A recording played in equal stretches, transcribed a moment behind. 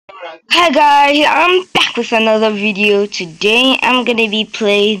Hi guys, I'm back with another video. Today I'm gonna be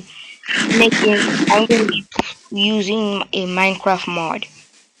I'm gonna be using a Minecraft mod.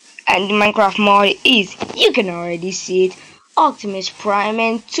 And the Minecraft mod is, you can already see it, Optimus Prime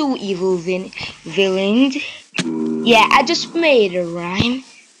and two evil villains. Yeah, I just made a rhyme.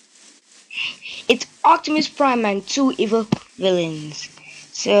 It's Optimus Prime and two evil villains.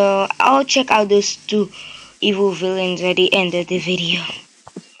 So I'll check out those two evil villains at the end of the video.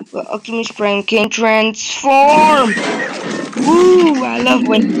 But Optimus Prime can transform. Woo! I love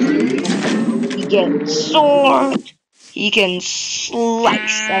when he gets sword. He can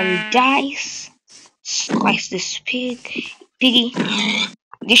slice and dice. Slice this piggy.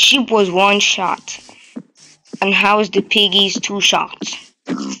 The sheep was one shot. And how is the piggy's two shots?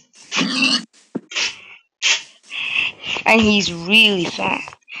 And he's really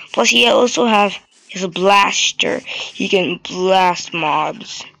fast. Plus he also have his blaster. He can blast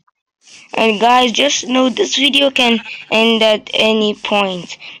mobs. And guys, just know this video can end at any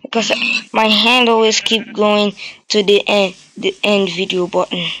point because my hand always keep going to the end video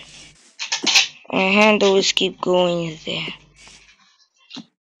button. My hand always keep going there.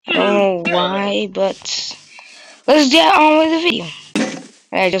 I don't know why, but let's get on with the video.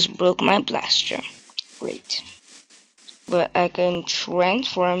 I just broke my blaster. Great. But I can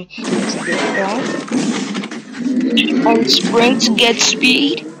transform into the ground and sprint to get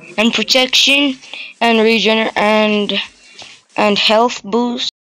speed and protection and regenerate and health boost.